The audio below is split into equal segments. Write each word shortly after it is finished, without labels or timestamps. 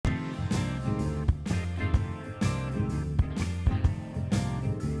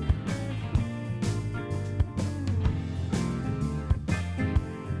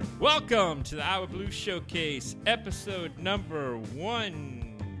Welcome to the Iowa Blues Showcase, episode number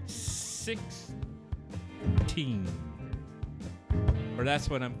 116. Or that's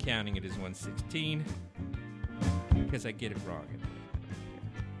what I'm counting it as 116, because I get it wrong.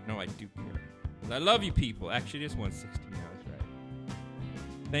 No, I do care. I love you people. Actually, it is 116. I was right.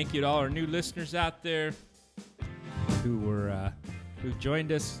 Thank you to all our new listeners out there who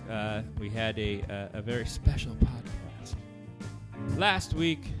joined us. We had a very special podcast last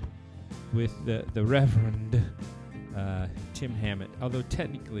week with the Reverend Tim Hammett. Although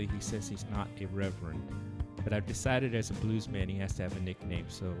technically he says he's not a reverend, but I've decided as a blues man he has to have a nickname,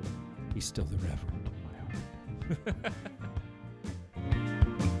 so he's still the Reverend in my heart.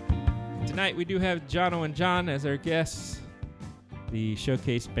 Tonight we do have Jono and John as our guests, the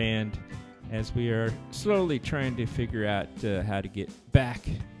showcase band, as we are slowly trying to figure out how to get back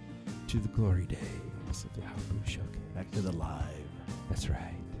to the glory days of the Iowa Blues Showcase. Back to the live. That's right.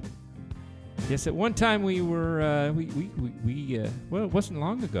 Yes, at one time we were, well, it wasn't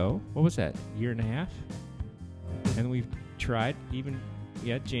long ago. What was that, year and a half? And we've tried,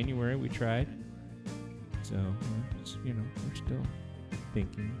 January we tried. So, we're still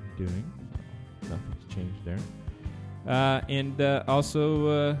thinking, doing. Nothing's changed there. And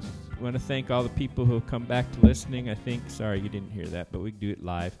also want to thank all the people who have come back to listening. I think, sorry you didn't hear that, but we do it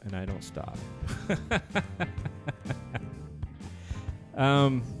live, and I don't stop.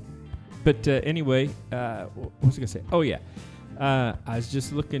 But anyway, what was I going to say? Oh, yeah. I was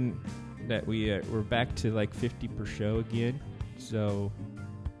just looking that we're back to like 50 per show again. So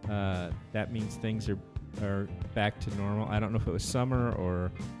that means things are back to normal. I don't know if it was summer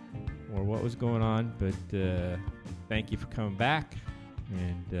or what was going on, but thank you for coming back.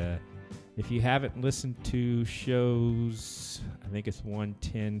 And if you haven't listened to shows, I think it's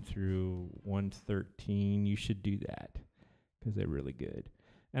 110 through 113, you should do that because they're really good.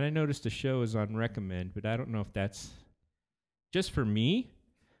 And I noticed the show is on recommend, but I don't know if that's just for me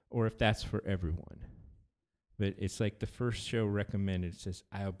or if that's for everyone. But it's like the first show recommended. It says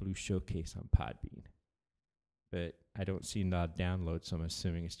Iowa Blues Showcase on Podbean. But I don't see a download, so I'm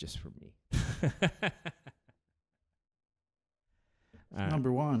assuming it's just for me.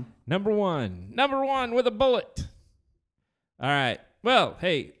 Number one. Number one with a bullet. All right. Well,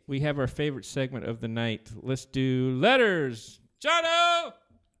 hey, we have our favorite segment of the night. Let's do letters. Jono!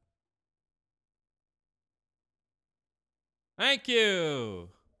 Thank you.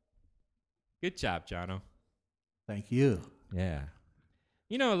 Good job, Jono. Thank you. Yeah.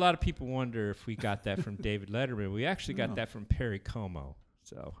 A lot of people wonder if we got that from David Letterman. We actually got that from Perry Como.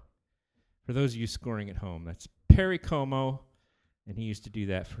 So for those of you scoring at home, that's Perry Como, and he used to do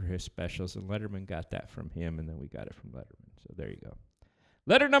that for his specials, and Letterman got that from him, and then we got it from Letterman. So there you go.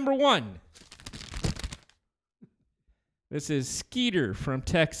 Letter number 1. This is Skeeter from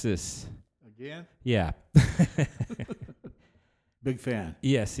Texas. Again? Yeah. Big fan.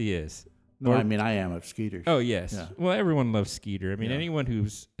 Yes, he is. No, I am of Skeeters. Oh, yes. Yeah. Well, everyone loves Skeeter. I mean, anyone who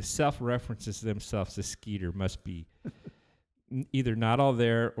self-references themselves as Skeeter must be either not all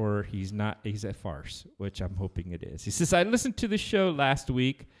there or he's a farce, which I'm hoping it is. He says, I listened to the show last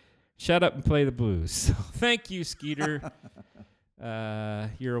week. Shut up and play the blues. So thank you, Skeeter.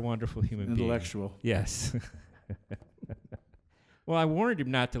 You're a wonderful human being. Intellectual. Yes. Well, I warned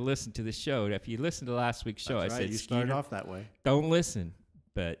him not to listen to the show. If you listened to last week's show, That's I right. said, You started off that way. Don't listen.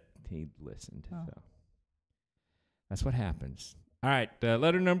 But he listened. Oh. So that's what happens. All right,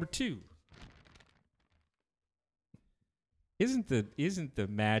 letter number 2. Isn't the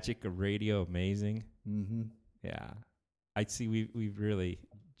magic of radio amazing? Mm-hmm. Yeah, I see. We've really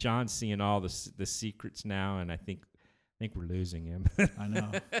John's seeing all the secrets now, and I think we're losing him. I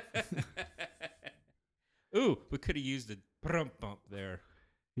know. Ooh, we could have used a bump there.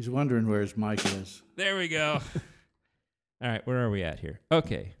 He's wondering where his mic is. There we go. All right, where are we at here?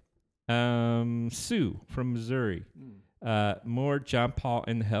 Okay. Sue from Missouri. More John Paul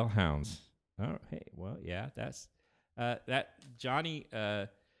and the Hellhounds. Oh, hey, well, yeah, that's that Johnny.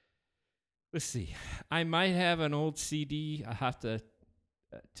 Let's see. I might have an old CD. I have to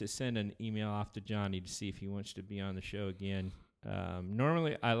send an email off to Johnny to see if he wants to be on the show again.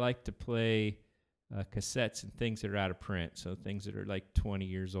 Normally, I like to play cassettes and things that are out of print, so things that are like 20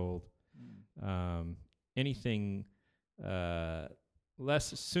 years old. Anything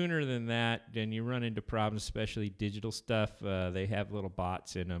less sooner than that, then you run into problems, especially digital stuff. They have little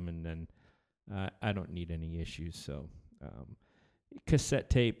bots in them, and then I don't need any issues. So cassette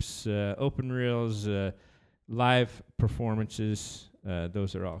tapes, open reels, live performances,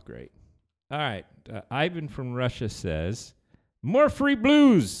 those are all great. All right. Ivan from Russia says, more free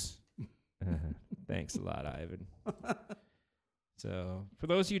blues. Thanks a lot, Ivan. So, for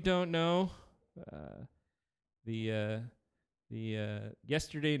those who don't know, the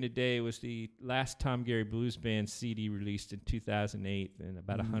yesterday and today was the last Tom Gary Blues Band CD released in 2008, and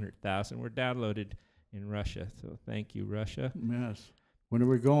about 100,000 were downloaded in Russia. So, thank you, Russia. Yes. When are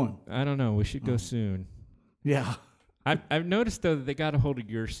we going? I don't know. We should go soon. Yeah. I've noticed though that they got a hold of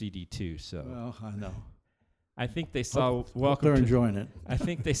your CD too. So, Well, I know. I think they saw Hope Welcome. they're to, enjoying it. I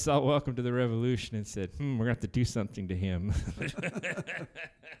think they saw Welcome to the Revolution and said, we're gonna have to do something to him.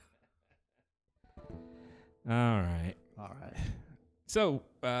 All right. All right. So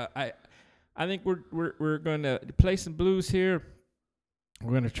I think we're going to play some blues here.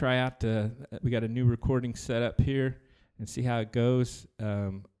 We're going to try out. We got a new recording set up here and see how it goes.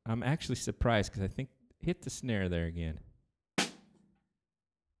 I'm actually surprised because I think hit the snare there again.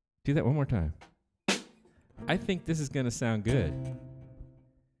 Do that one more time. I think this is going to sound good.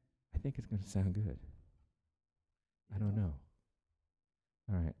 I think it's going to sound good. I don't know.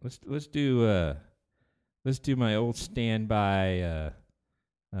 All right, let's do my old standby.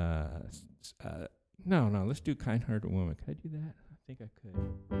 No, let's do Kind Hearted Woman. Could I do that? I think I could.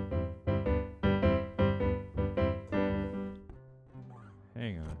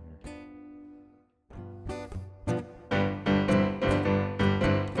 Hang on here.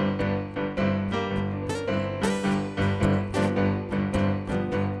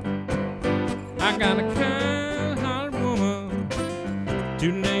 I got a kind-hearted woman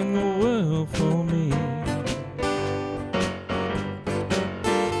to name the world for me.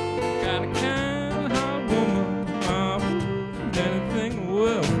 Got a kind-hearted woman, anything the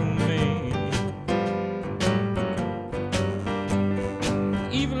world for me.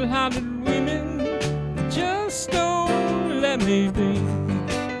 Evil-hearted women just don't let me be.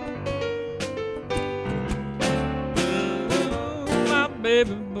 Oh, my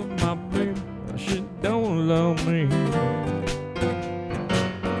baby, but my baby, she don't love me.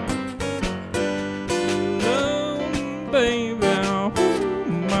 Love, baby, oh,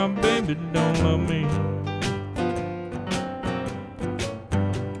 my baby don't love me.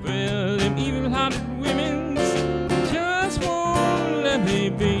 Well, them evil-hearted women just won't let me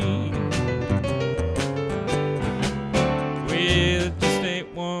be. Well, just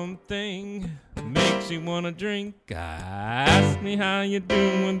ain't one thing makes you wanna drink. Ask me how you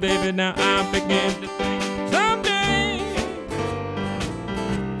doing, baby. Now I begin to think someday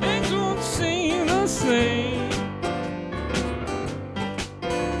things won't seem the same.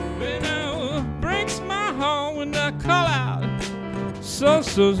 But now it breaks my heart when I call out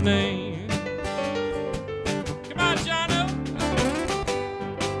so-so's name. Come on, Jono.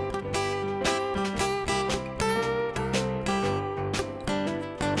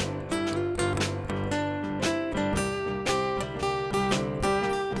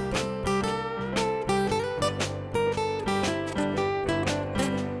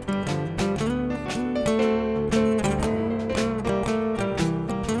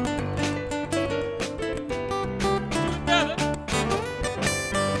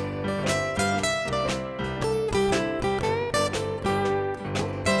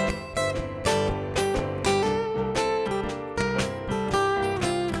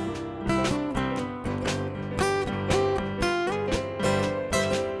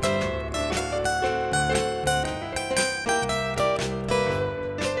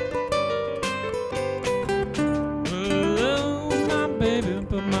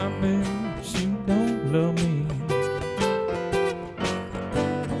 But my baby, she don't love me.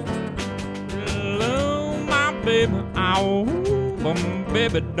 Love my baby, oh, but my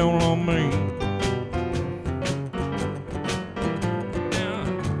baby don't love me. Now,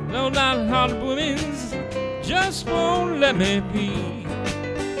 no downhearted women just won't let me be.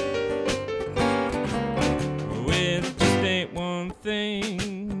 Well, just ain't one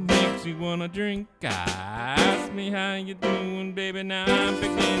thing makes you wanna drink. Ask me how you doing, baby. Now I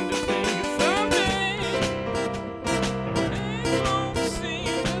begin to think someday things won't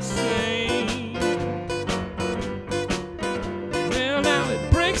seem the same. Well, now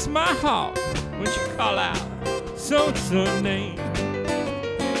it breaks my heart when you call out so-and-so name.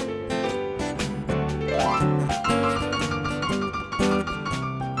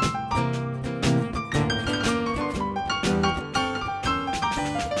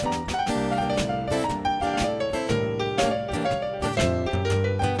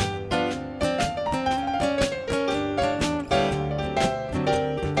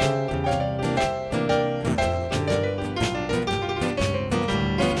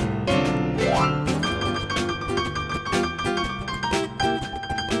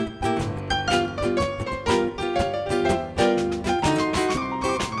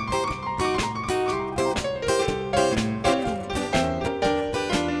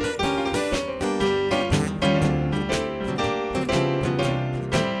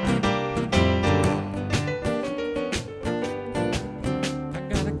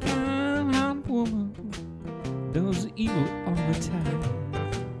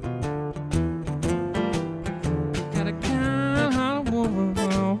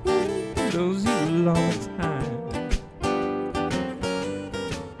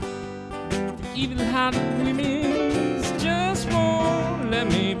 evil-hearted women just won't let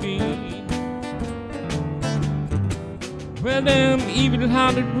me be. Well, them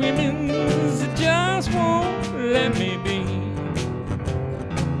evil-hearted women just won't let me be.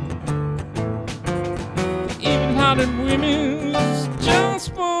 The evil-hearted women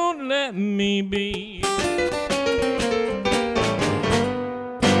just won't let me be.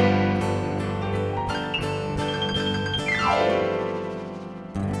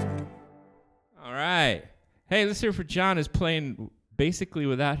 All right. Hey, let's hear for John is playing basically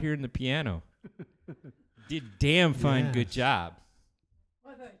without hearing the piano. Did damn fine good job.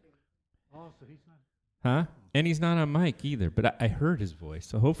 Well, thank you. Oh, so he's not. Huh? And he's not on mic either, but I heard his voice,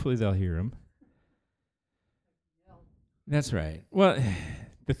 so hopefully they'll hear him. That's right. Well,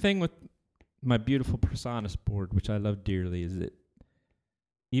 the thing with my beautiful Presonus board, which I love dearly, is that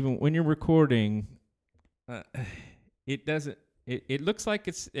even when you're recording, it doesn't. It looks like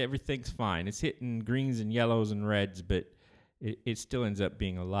everything's fine. It's hitting greens and yellows and reds, but it still ends up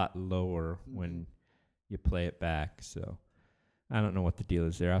being a lot lower when you play it back. So I don't know what the deal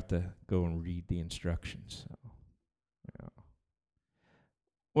is there. I have to go and read the instructions. So, yeah.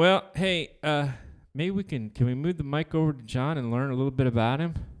 Well, hey, maybe we can we move the mic over to John and learn a little bit about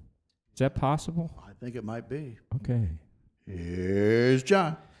him? Is that possible? I think it might be. Okay. Here's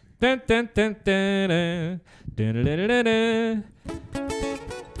John. Dun, dun, dun, dun, dun, dun, dun, dun, dun, dun.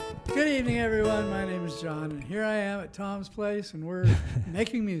 Good evening, everyone. My name is John, and here I am at Tom's place, and we're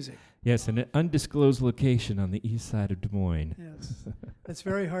making music. Yes, an undisclosed location on the east side of Des Moines. Yes, that's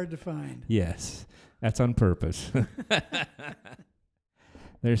very hard to find. Yes, that's on purpose.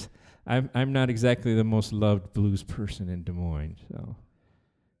 I'm not exactly the most loved blues person in Des Moines, so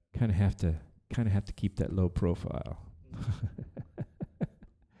kind of have to keep that low profile.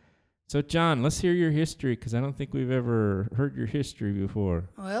 So, John, let's hear your history, because I don't think we've ever heard your history before.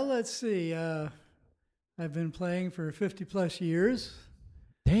 Well, let's see. I've been playing for 50-plus years.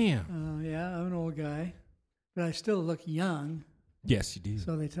 Damn. Yeah, I'm an old guy, but I still look young. Yes, you do.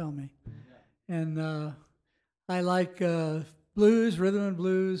 So they tell me. And I like blues, rhythm and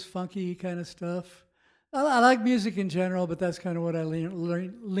blues, funky kind of stuff. I like music in general, but that's kind of what I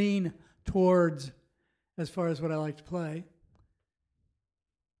lean towards as far as what I like to play.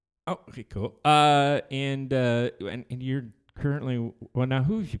 Oh, okay, cool. And you're currently, well, now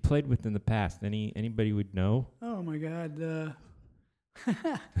who have you played with in the past? Anybody would know? Oh my God.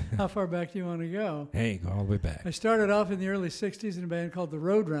 How far back do you want to go? Hey, go all the way back. I started off in the early 60s in a band called the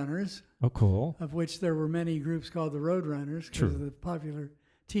Roadrunners. Oh, cool. Of which there were many groups called the Roadrunners because of the popular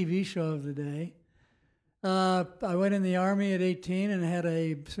TV show of the day. I went in the Army at 18 and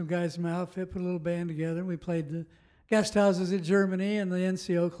had some guys in my outfit put a little band together. We played the guest houses in Germany and the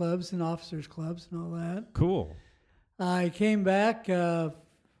NCO clubs and officers clubs and all that. Cool. I came back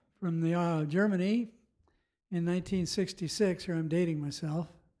from the Germany in 1966. Here I'm dating myself,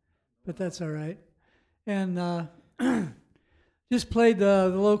 but that's all right. And just played the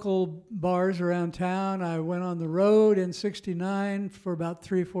local bars around town. I went on the road in 69 for about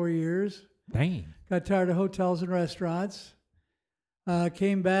 3 or 4 years. Dang. Got tired of hotels and restaurants.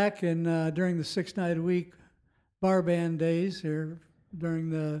 Came back and during the 6-night-a-week bar band days here during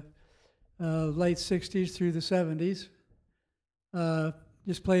the late 60s through the 70s.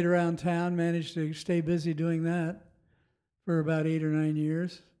 Just played around town, managed to stay busy doing that for about 8 or 9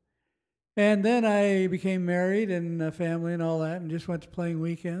 years. And then I became married and a family and all that and just went to playing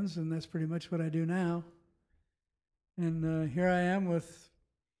weekends, and that's pretty much what I do now. And here I am with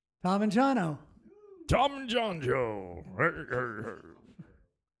Tom and Jono. Tom and John Joe.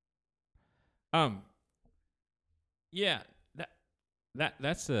 Yeah,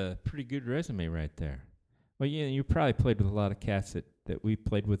 that's a pretty good resume right there. Well, yeah, you probably played with a lot of cats that we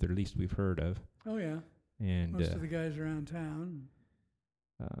played with, or at least we've heard of. Oh, yeah. And most of the guys around town.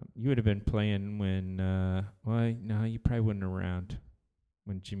 You would have been playing when, no, you probably wasn't around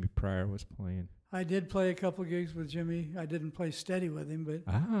when Jimmy Pryor was playing. I did play a couple gigs with Jimmy. I didn't play steady with him, but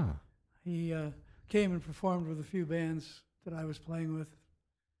he came and performed with a few bands that I was playing with.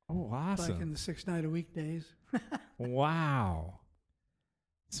 Oh, awesome. Back in the 6-night-a-week days. Wow.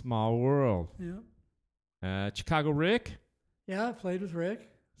 Small world. Yeah. Chicago Rick? Yeah, I played with Rick.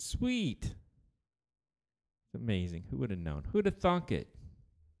 Sweet. It's amazing. Who would have known? Who'd have thunk it?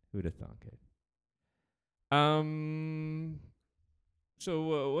 Who'd have thunk it?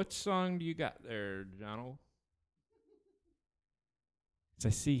 So what song do you got there, Donald? I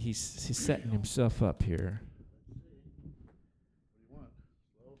see he's setting himself up here.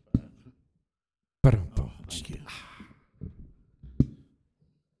 Thank you.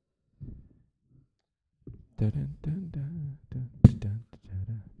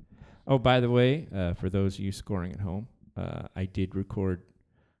 Oh, by the way, for those of you scoring at home, I did record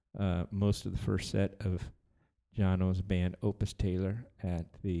most of the first set of Jono's band Opus Taylor at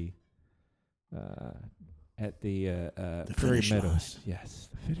the Prairie Finish Meadows. Yes,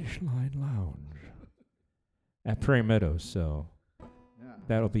 the Finish Line Lounge at Prairie Meadows. So Yeah.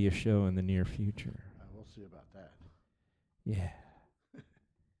 that'll be a show in the near future. We'll see about that. Yeah,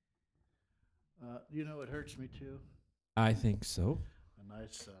 You know, it hurts me too. I think so. A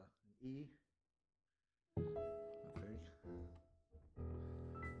nice E. I think.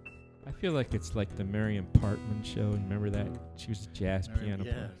 I feel like it's like the Marion Partman show. Remember that? She was a jazz piano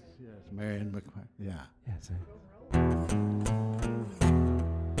Yes, player. yes, Marion McQuarrie. Yeah. Yes.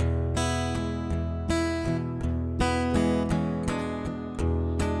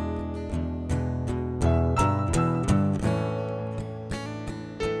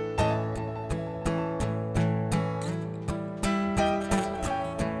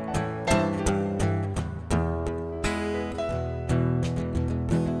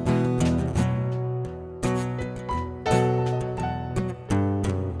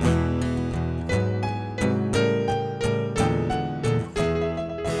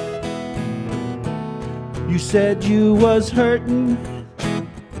 You said you was hurting,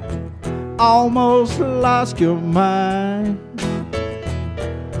 almost lost your mind,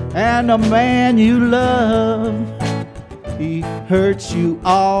 and the man you love, he hurts you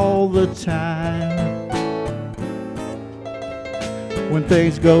all the time. When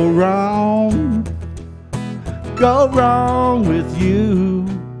things go wrong with you,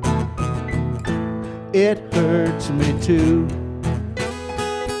 it hurts me too.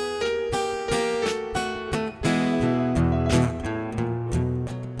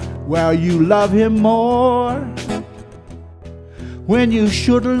 Well, you love him more when you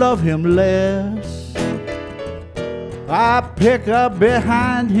should love him less. I pick up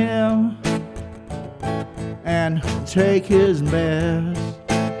behind him and take his mess.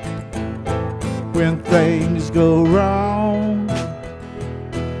 When things go wrong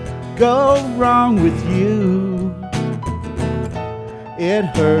with you, it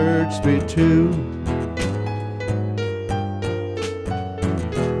hurts me too.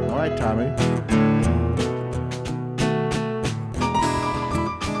 All right, Tommy.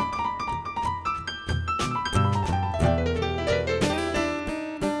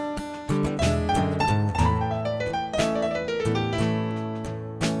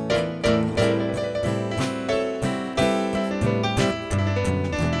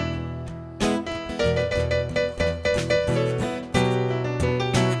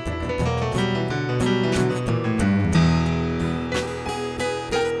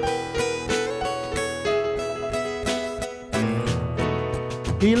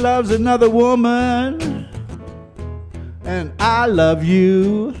 He loves another woman, and I love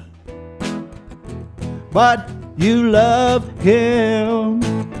you, but you love him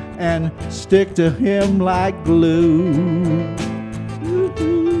and stick to him like glue.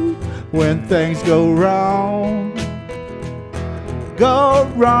 When things go wrong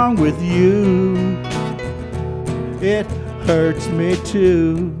with you, it hurts me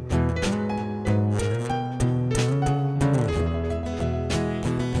too.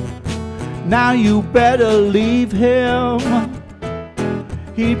 Now you better leave him,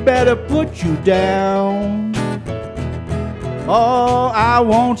 he better put you down. Oh, I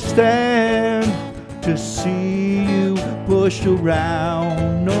won't stand to see you pushed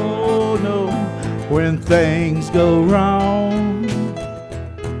around. No, no, when things go wrong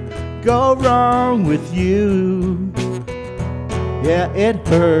with you, yeah, it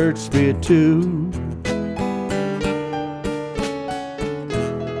hurts me too.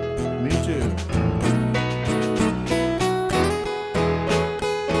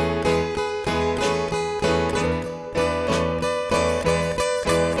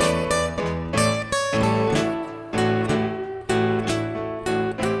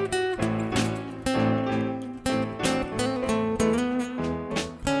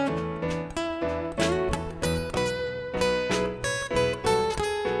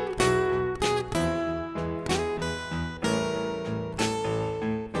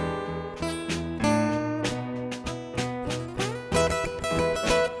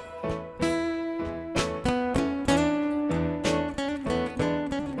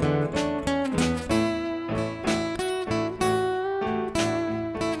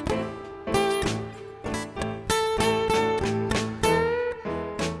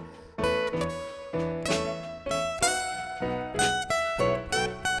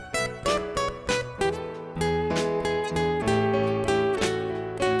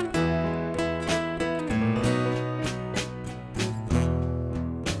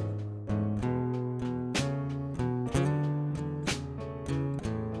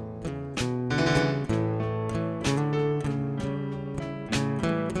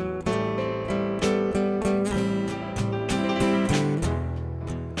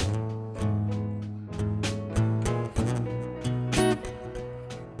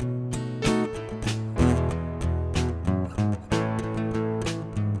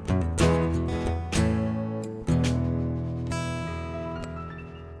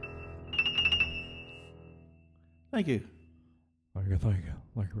 Thank you. Thank you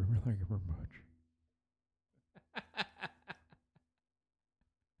very much.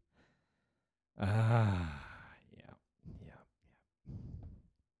 Yeah.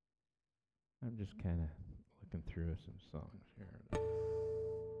 I'm just kind of looking through some songs here.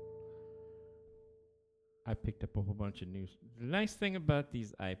 I picked up a whole bunch of new. The nice thing about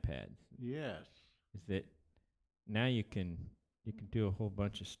these iPads Yes. is that now you can do a whole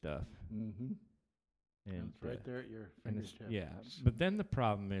bunch of stuff. Mm-hmm. And it's right there at your and it's- fingertips. yeah, but then the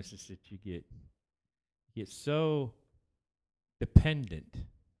problem is that you get so dependent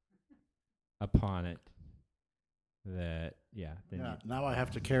upon it that then Yeah. Now I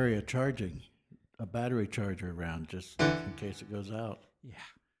have to carry a battery charger around just in case it goes out. yeah,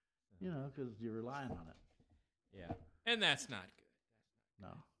 You know, because you're relying on it. yeah, and that's not good. No.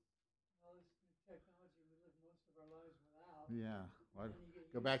 All this new technology we live most of our lives without. Yeah. Well,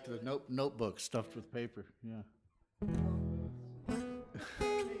 go back to the notebook stuffed with paper. Yeah.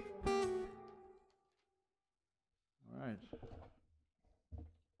 All right.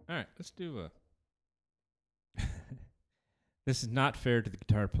 All right, let's do a. This is not fair to the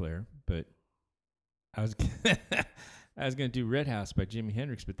guitar player, but I was I was gonna do Red House by Jimi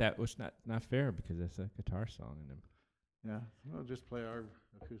Hendrix, but that was not fair because that's a guitar song and Yeah. We'll just play our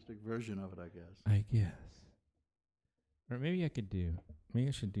acoustic version of it, I guess. I guess. Or maybe I should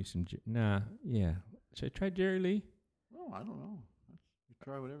do some. Yeah. Should I try Jerry Lee? Oh, I don't know. You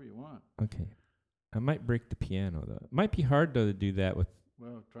try whatever you want. Okay. I might break the piano though. It might be hard though to do that with.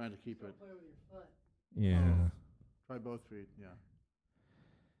 Well, trying to keep it. Play with your foot. Yeah. Try both feet. Yeah.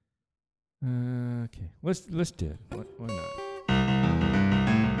 Okay. Let's do it. Why not?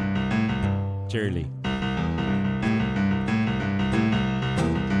 Jerry Lee.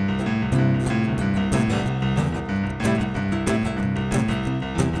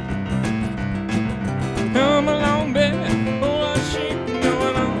 Come along, baby. Whole lot of shit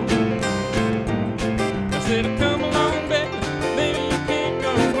going on. I said, come along, baby. Baby, you can't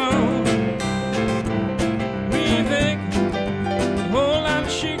go wrong. We think a whole lot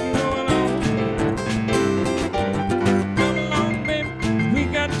of shit going on. Come along, baby. We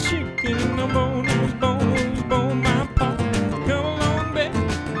got a chicken in the bone. It was bone, my paw. Come along, baby.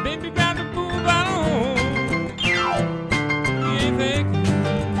 Baby, got the bull right on. We ain't thinking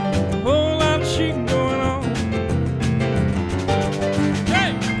a whole lot of shit going on.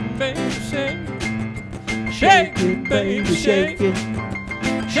 Shake it, baby, shake it.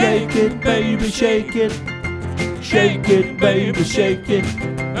 Shake it, baby, shake it. Shake it, baby, shake it.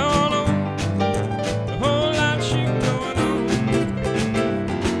 No, no, a whole lot of shit going on.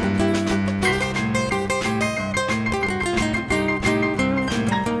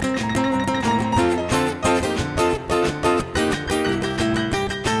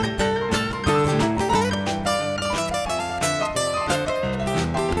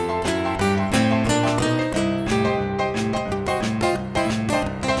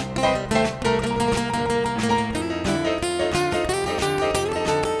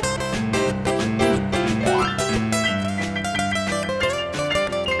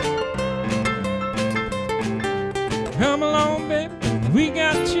 Come along, baby. We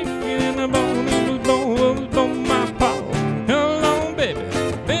got chicken in the bone. It was bone, my paw. Come along, baby.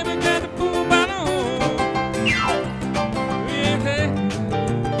 Baby got the bull right on. We ain't had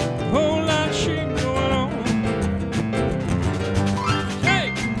a whole lot of shit going on.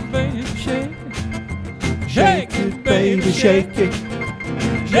 Shake it, baby, shake it. Shake it, baby, shake it.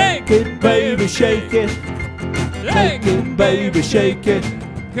 Shake it, baby, shake it. Shake it, baby, shake it.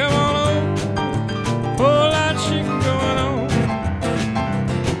 Come on over. Whole lot of shit going on.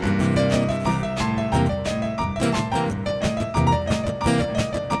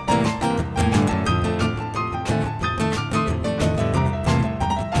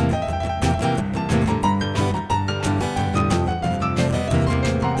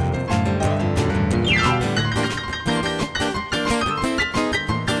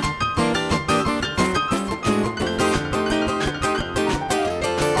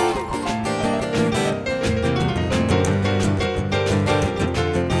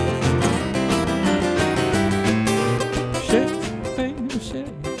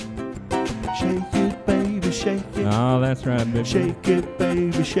 Oh, that's right, baby. Shake it,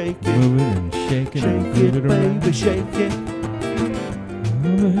 baby, shake it. Move it and shake it and Shake move it, it around. baby, shake it.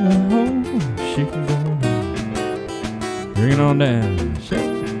 Move it on, shake it down. Bring it on down. Shake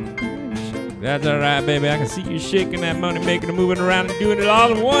it, baby, shake it. That's all right, baby. I can see you shaking that money, making it, moving around, and doing it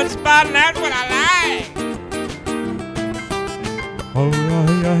all in one spot, and that's what I like. All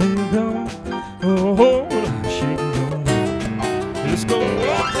right, go. Oh, shake it on. Let's go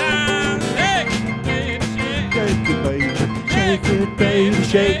one time. Shake it, baby, shake it. Shake baby,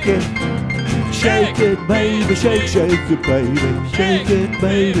 shake it. Shake it, baby, shake it, baby. Shake it,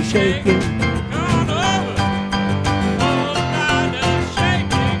 baby, shake it.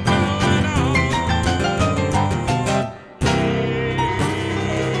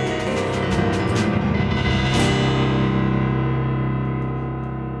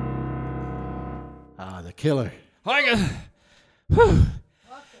 Ah, the killer. Yeah.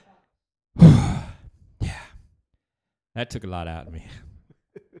 That took a lot out of me.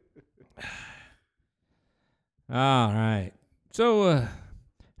 All right. So,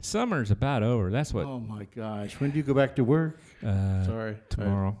 summer's about over. That's what. Oh my gosh. When do you go back to work? Sorry.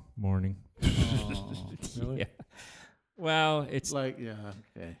 Tomorrow morning. Oh, really? Yeah. Well, it's Like, yeah,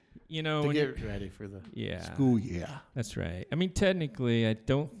 okay. you know To when get ready for the school year. That's right. I mean, technically, I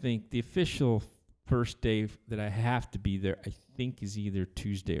don't think the official first day that I have to be there, I think, is either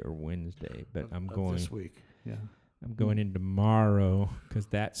Tuesday or Wednesday. But I'm going this week. Yeah. I'm going in tomorrow because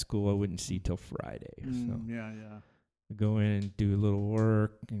that school I wouldn't see till Friday. So Yeah. I go in and do a little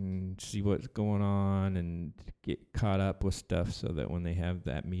work and see what's going on and get caught up with stuff so that when they have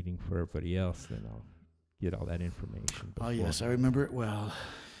that meeting for everybody else, then I'll get all that information. Oh, yes, I remember it well.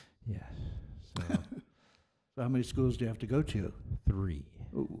 Yes. So So how many schools do you have to go to? 3.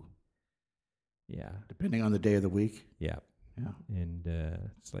 Ooh. Yeah. Depending on the day of the week. Yeah. Yeah. And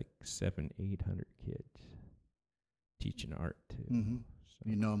it's like 700-800 kids teaching art too. Mm-hmm. So,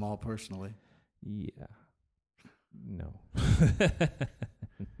 You know them all personally. yeah. No.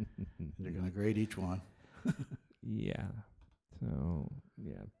 They're going to grade each one. Yeah. So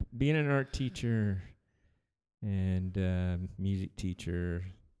yeah, being an art teacher and music teacher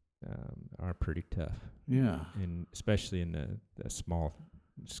are pretty tough. Yeah. And especially in the small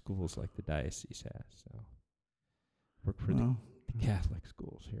schools like the diocese has. So work for the Catholic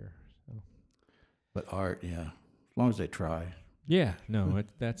schools here. So. But art, yeah. As long as they try. Yeah, no,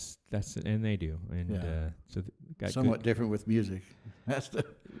 that's and they do, and so got somewhat different with music. That's the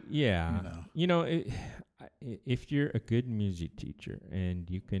if you're a good music teacher and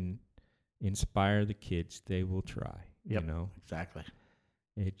you can inspire the kids, they will try. Yep, you know, exactly.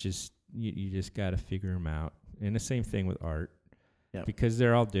 It just you just got to figure them out, and the same thing with art, because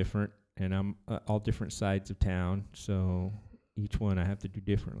they're all different, and I'm all different sides of town, so each one I have to do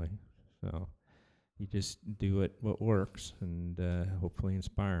differently. So. You just do what works and hopefully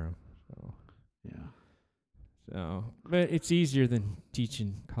inspire them. So. Yeah. So, but it's easier than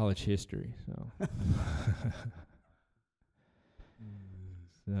teaching college history. So.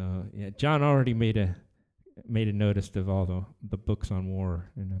 So yeah, John already made a notice of all the books on war,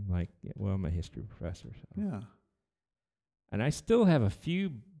 and I'm like, yeah, well, I'm a history professor. So. Yeah. And I still have a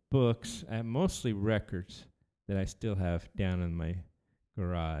few books, mostly records, that I still have down in my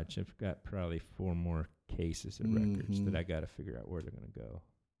garage. I've got probably 4 more cases of records that I got to figure out where they're going to go.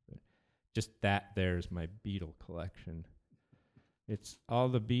 But just there's my Beatle collection. It's all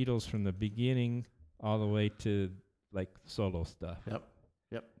the Beatles from the beginning all the way to like solo stuff. Yep.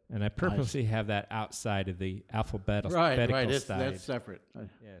 And I purposely have that outside of the alphabetical right. side. That's separate.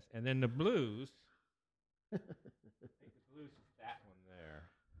 Yes, and then the blues. I think the blues is that one there.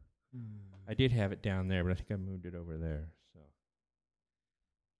 I did have it down there, but I think I moved it over there.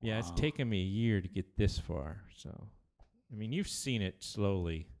 Yeah, it's taken me a year to get this far. So, I mean, you've seen it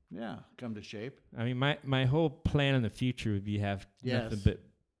slowly. Yeah, come to shape. I mean, my whole plan in the future would be have nothing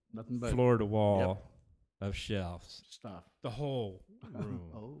but floor to wall of shelves. Stuff. The whole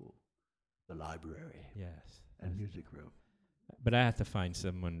room. Oh, the library. Yes. And music room. But I have to find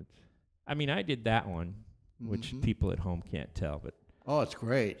someone. I mean, I did that one, which people at home can't tell, but. Oh, it's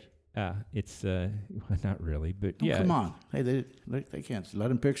great. It's not really, but yeah. Come on, hey, they can't let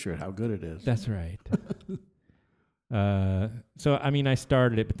them picture it. How good it is. That's right. So I mean, I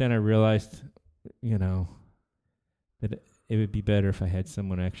started it, but then I realized, that it would be better if I had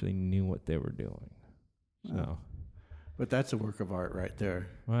someone who actually knew what they were doing. So, but that's a work of art right there.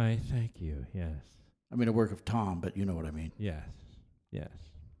 Why? Thank you. Yes. I mean, a work of Tom, but you know what I mean. Yes.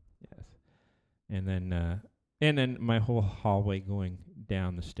 And then my whole hallway going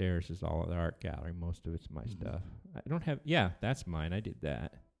down the stairs is all of the art gallery. Most of it's my stuff. I don't have. Yeah, that's mine. I did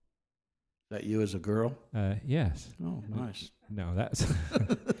that. Is that you as a girl? Yes. Oh, nice. No, that's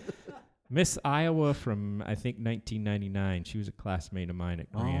Miss Iowa from I think 1999. She was a classmate of mine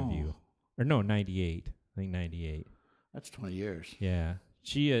at Grandview. Or no, 98. I think 98. That's 20 years. Yeah.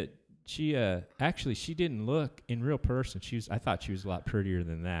 She actually she didn't look in real person. I thought she was a lot prettier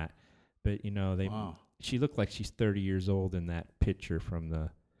than that. But she looked like she's 30 years old in that picture from the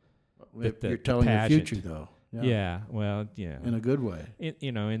You're telling the future, though. Yeah. Well, yeah. In a good way.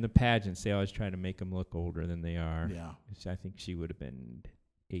 In the pageants, they always try to make them look older than they are. Yeah. I think she would have been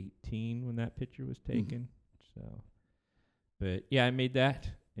 18 when that picture was taken. So, but yeah, I made that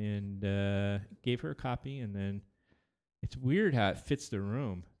and gave her a copy. And then it's weird how it fits the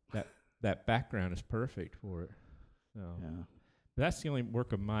room. That background is perfect for it. So that's the only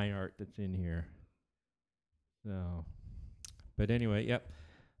work of my art that's in here. So, but anyway, yep.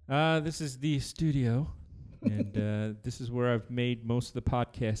 This is the studio, and this is where I've made most of the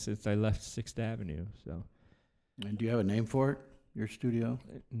podcasts since I left 6th Avenue. So. And do you have a name for it? Your studio?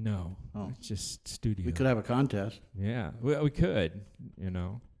 No. Oh. It's just studio. We could have a contest. Yeah, we could.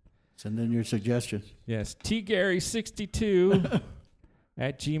 Send in your suggestions. Yes, tgary62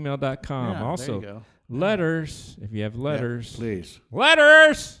 at gmail.com. Yeah, also, there you go. letters. If you have letters, please.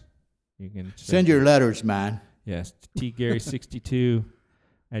 Letters. You can send your letters, man. Yes, tgary62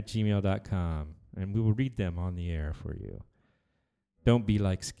 at gmail.com, and we will read them on the air for you. Don't be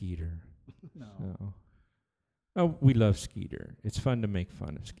like Skeeter. No. So. Oh, we love Skeeter. It's fun to make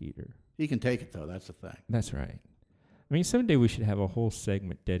fun of Skeeter. He can take it, though. That's the thing. That's right. I mean, someday we should have a whole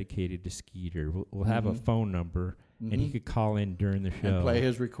segment dedicated to Skeeter. We'll have a phone number, and he could call in during the show. And play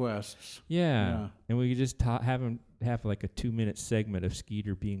his requests. Yeah. And we could just have him have like a 2-minute segment of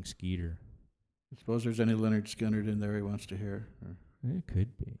Skeeter being Skeeter. I suppose there's any Leonard Skinner in there he wants to hear. It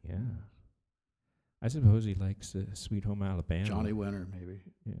could be, yeah. I suppose he likes Sweet Home Alabama. Johnny Winter, maybe.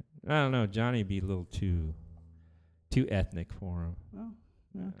 Yeah. I don't know. Johnny would be a little too ethnic for him. Well,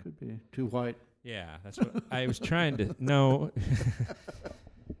 yeah, it could be. Too white. Yeah, that's what I was trying to... No.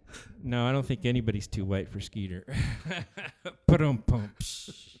 No, I don't think anybody's too white for Skeeter. Ba-dum-pum.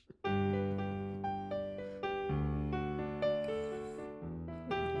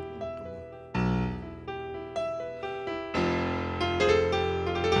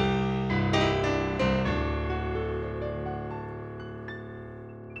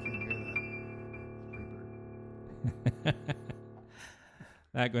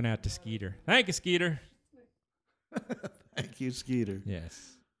 That going out to Skeeter. Thank you, Skeeter. Thank you, Skeeter.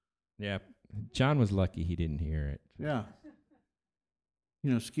 Yes. Yeah. John was lucky he didn't hear it. Yeah.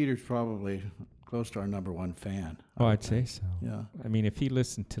 Skeeter's probably close to our number one fan. Oh, I'd say so. Yeah. I mean, if he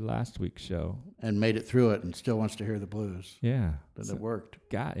listened to last week's show. And made it through it and still wants to hear the blues. Yeah. Then it worked.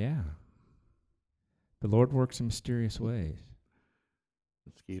 God, yeah. The Lord works in mysterious ways.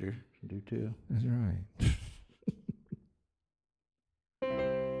 Skeeter can do too. That's right.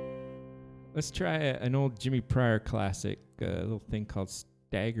 Let's try an old Jimmy Pryor classic, a little thing called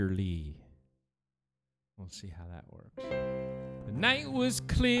Stagger Lee. We'll see how that works. The night was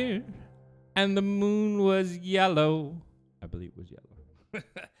clear and the moon was yellow. I believe it was yellow.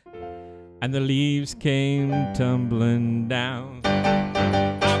 And the leaves came tumbling down.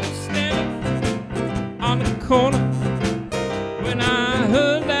 I was standing on the corner when I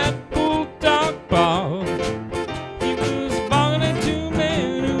heard that bulldog bark. He was barking at 2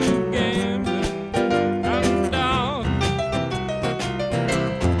 men who were gambling on the dog.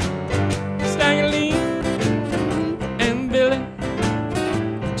 Stagger Lee and Billy,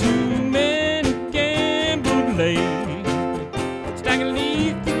 2 men who gambled late. Stagger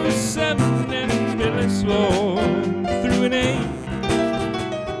Lee threw a 7 and Billy swore through an 8.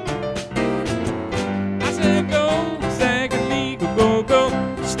 I said, go, Stagger Lee, go, go, go.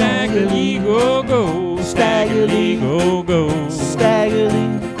 Stagger Lee, go, go. Stagger Lee, go, go. Stagger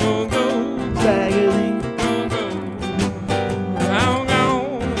Lee, go, go. Stagger Lee. Go, go. Go, go.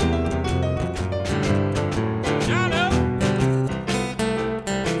 Shut up.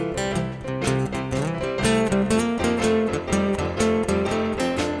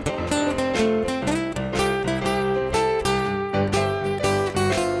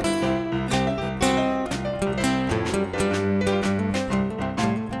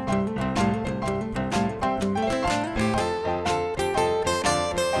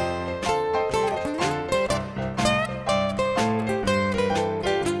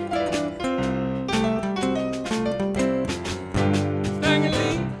 Stagger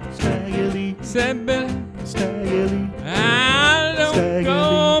Lee, Stagger Lee, said Billy, Stagger Lee, I don't Stagger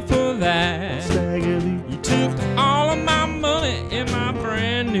go for that. Stagger Lee. You took all of my money in my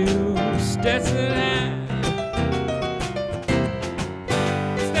brand new Stetson hat.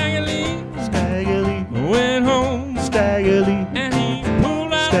 Stagger Lee Stagger Lee, went home Stagger Lee, and he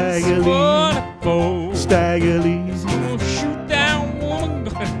pulled out Stagger his Lee. 44. Stagger Lee. He's gonna shoot that woman,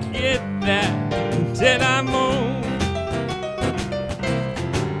 gonna get that dead eye moan.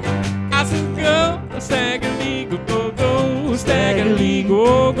 I said, go, Stagger Lee, go, go, go. Stagger Lee,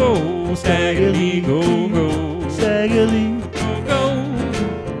 go, go. Stagger Lee, go, go. Stagger Lee, Go, go,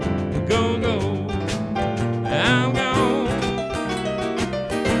 go, go.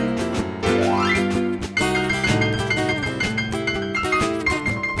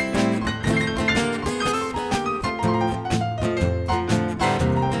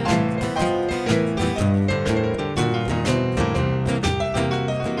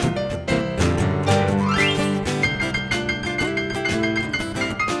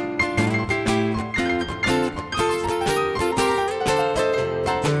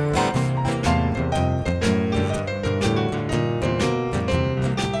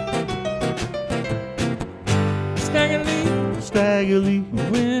 Staggerly,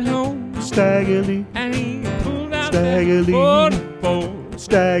 went home staggerly, and he pulled out Staggerly. that 44.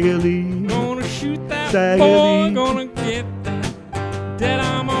 staggerly, Gonna shoot that Staggerly. boy, gonna get that dead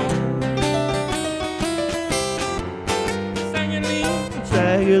I'm on. Staggerly,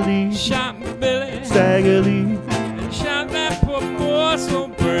 staggerly, shot Billy, staggerly, and shot that poor boy so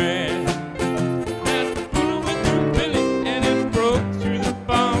bad. That bullet went through Billy and it broke through the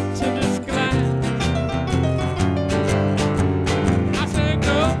bomb to the sky. I said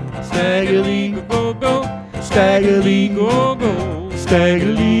go, Staggerly. go, go, Staggerly. go, go,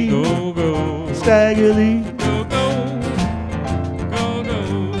 Staggerly. go, go. staggerly, Go, go, go, go.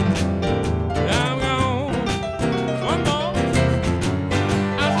 I'm gone. One more.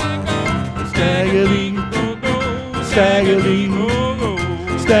 I said go. Staggerly. Go, go. Staggerly. Go, go.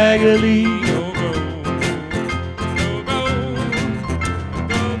 staggerly, Go, go. Go, go.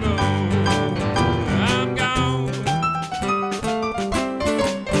 Go, go. I'm gone.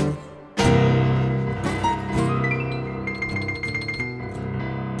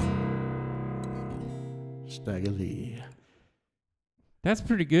 staggerly. That's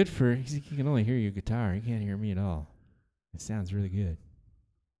pretty good for. He can only hear your guitar. He can't hear me at all. It sounds really good.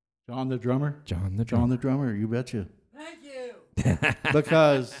 John the drummer? John the John the drummer, you betcha. Thank you.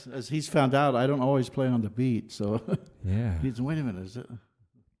 Because, as he's found out, I don't always play on the beat, so Yeah. he's, wait a minute, is it?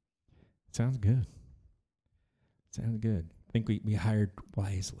 Sounds good. Sounds good. I think we hired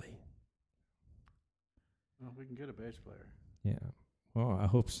wisely. Well, we can get a bass player. Yeah. Well, I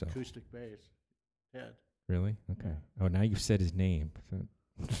hope so. Acoustic bass. Ted. Really? Okay. Oh, now you've said his name. So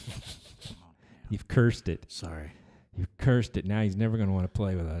Oh, you've cursed it. sorry. You've cursed it. Now he's never going to want to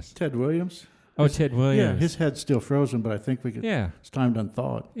play with us. Ted Williams? Oh, Ted Yeah, Williams. his head's still frozen, but I think we could. Yeah. It's timed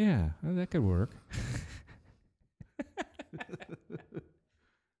unthawed. Yeah. Oh, that could work.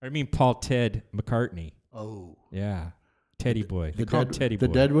 I mean, Paul Ted McCartney. Oh. Yeah. Teddy Boy. They The call him dead, Teddy the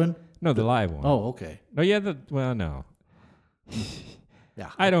Boy. dead one? No, the live one. Oh, okay. Oh, yeah. Well, no. Yeah.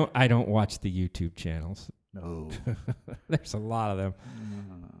 I don't watch the YouTube channels. No. There's a lot of them.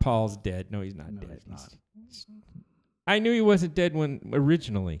 No. Paul's dead. No, he's not No, dead. he's not. I knew he wasn't dead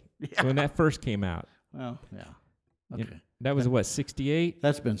originally, Yeah. when that first came out. Well, yeah. You- Okay. That was what, 68?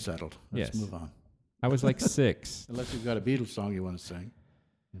 That's been settled. Let's Yes. move on. I was like 6. Unless you've got a Beatles song you want to sing.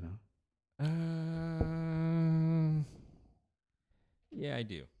 You know. Yeah, I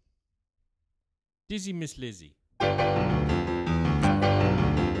do. Dizzy Miss Lizzie.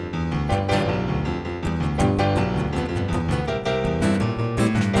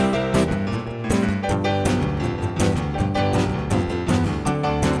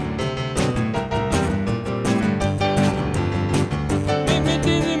 Make me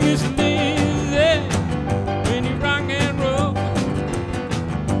dizzy, Miss Lizzie, when you rock and roll.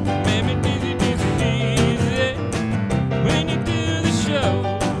 Make me dizzy, dizzy, dizzy, when you do the show.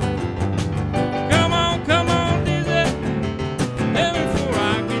 Come on, dizzy, let me before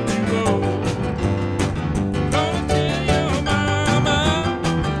I get to go. Gonna tell your mama,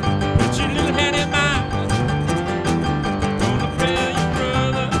 put your little hand in mine. Gonna tell your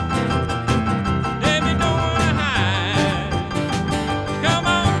brother, let me don't wanna hide. Come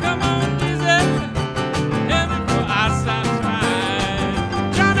on, dizzy, let me before I satisfy.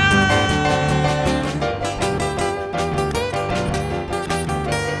 Johnny!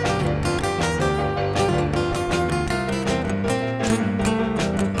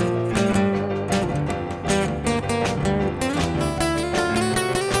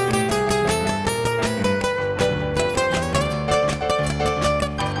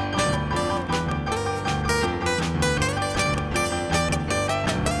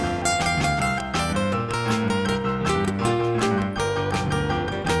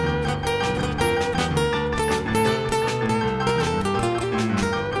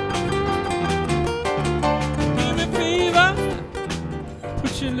 Give me fever,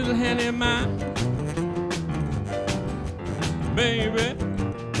 put your little hand in mine, baby.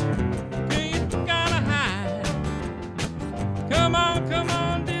 You gotta hide. Come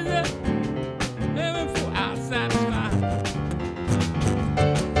on, dizzy, let me before I satisfy.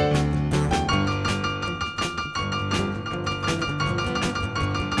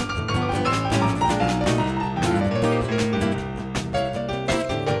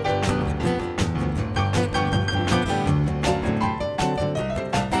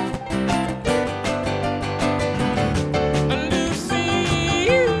 Lucy,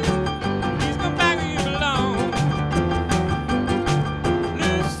 please come back where you belong.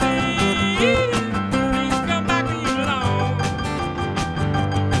 Lucy,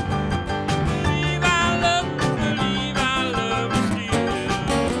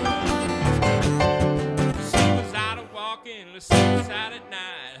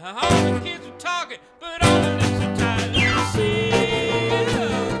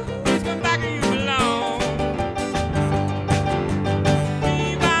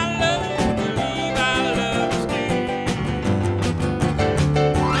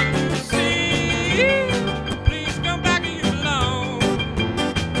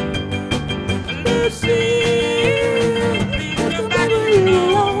 Lucille, please come back when you're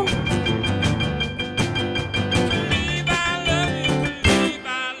alone. Believe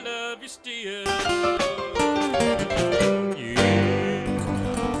I love you still.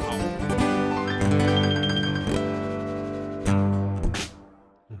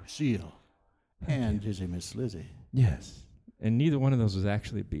 Lucille and Dizzy Miss Lizzie. Yes. And neither one of those was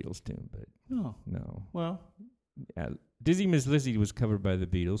actually a Beatles tune, but No. no. Well, Yeah, Dizzy Miss Lizzie was covered by the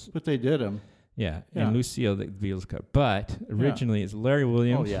Beatles. but they did them. Yeah, Yeah. and Lucille, the Beatles covered. But originally it's Larry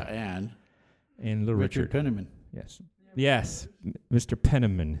Williams Oh, yeah, and and Little Richard. Penniman. Yes. Yes, Mr.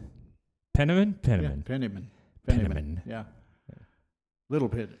 Penniman. Penniman? Penniman. Yeah, Penniman. Penniman. Yeah. Little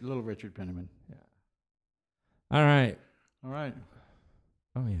Richard Penniman. All right. All right.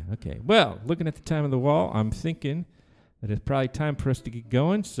 Oh, yeah, okay. Well, looking at the time of the wall, I'm thinking that it's probably time for us to get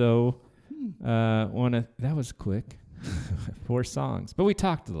going. So, that was quick. 4 songs. But we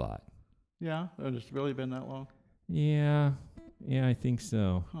talked a lot. Yeah, it's really been that long? Yeah, I think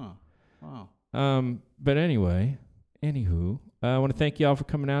so. Huh. Wow. But anyway, anywho, I want to thank you all for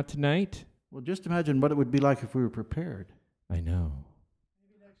coming out tonight. Well, just imagine what it would be like if we were prepared. I know.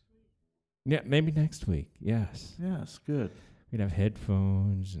 Maybe next week. Yeah, maybe next week. Yes. Yes, good. We'd have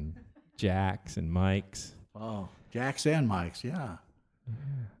headphones and jacks and mics. Oh, Jacks and Mikes, yeah.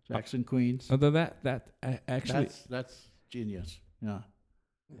 Jacks and Queens. Although actually, that's genius. Yeah.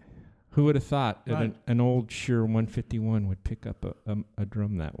 who would have thought that Right. an old Shure 151 would pick up a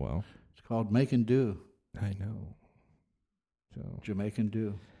drum that well? It's called Make and Do. I know. So Jamaican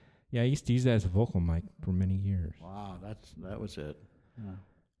Do. yeah, I used to use that as a vocal mic for many years. Wow, that was it. Yeah.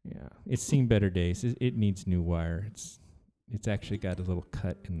 Yeah, it's seen better days. It needs new wire. It's actually got a little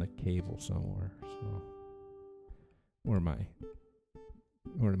cut in the cable somewhere.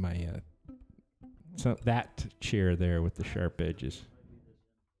 So, so that chair there with the sharp edges.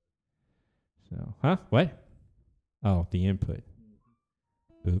 So, what? Oh, the input.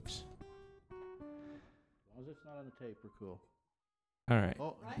 Oops. As long as it's not on the tape, we're cool. All right.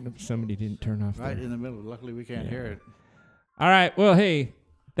 Oh, Somebody didn't turn off. right their- in the middle. Luckily, we can't hear it. All right. Well, hey,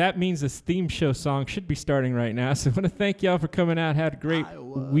 that means this theme show song should be starting right now. So I want to thank y'all for coming out. Had a great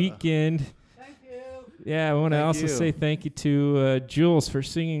weekend. Thank you. Yeah, I want to Thank also you. say thank you to Jules for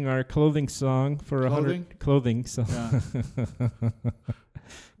singing our clothing song for Clothing? clothing song. Yeah.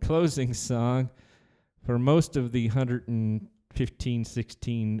 Closing song for most of the 115,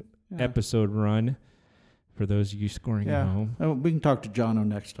 16 Yeah. episode run. For those of you scoring at Yeah. home. We can talk to Jono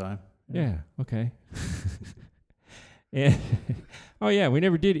next time. Yeah, okay. And oh yeah, we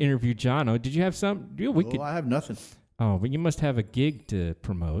never did interview Jono. Did you have some? I have nothing. Oh, but you must have a gig to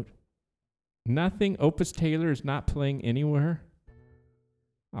promote. Nothing. Opus Taylor is not playing anywhere.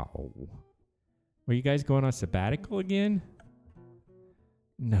 Oh, were you guys going on sabbatical again?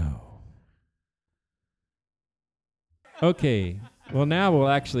 No. Okay. Well, now we'll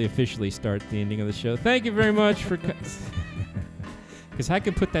actually officially start the ending of the show. Thank you very much for. Because I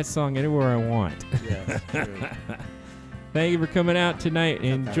can put that song anywhere I want. Yes, true. Thank you for coming out tonight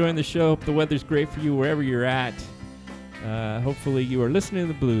and enjoying the show. Hope the weather's great for you wherever you're at. Hopefully you are listening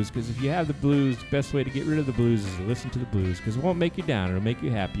to the blues, because if you have the blues, the best way to get rid of the blues is to listen to the blues, because it won't make you down. It'll make you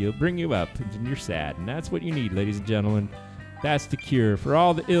happy. It'll bring you up, and you're sad. And that's what you need, ladies and gentlemen. That's the cure for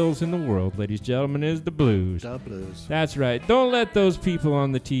all the ills in the world, ladies and gentlemen, is the blues. The blues. That's right. Don't let those people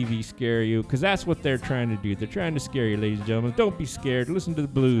on the TV scare you, because that's what they're trying to do. They're trying to scare you, ladies and gentlemen. Don't be scared. Listen to the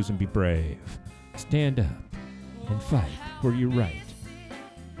blues and be brave. Stand up and fight for your right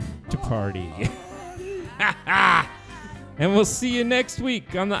to party. And we'll see you next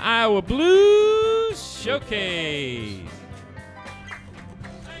week on the Iowa Blues Showcase.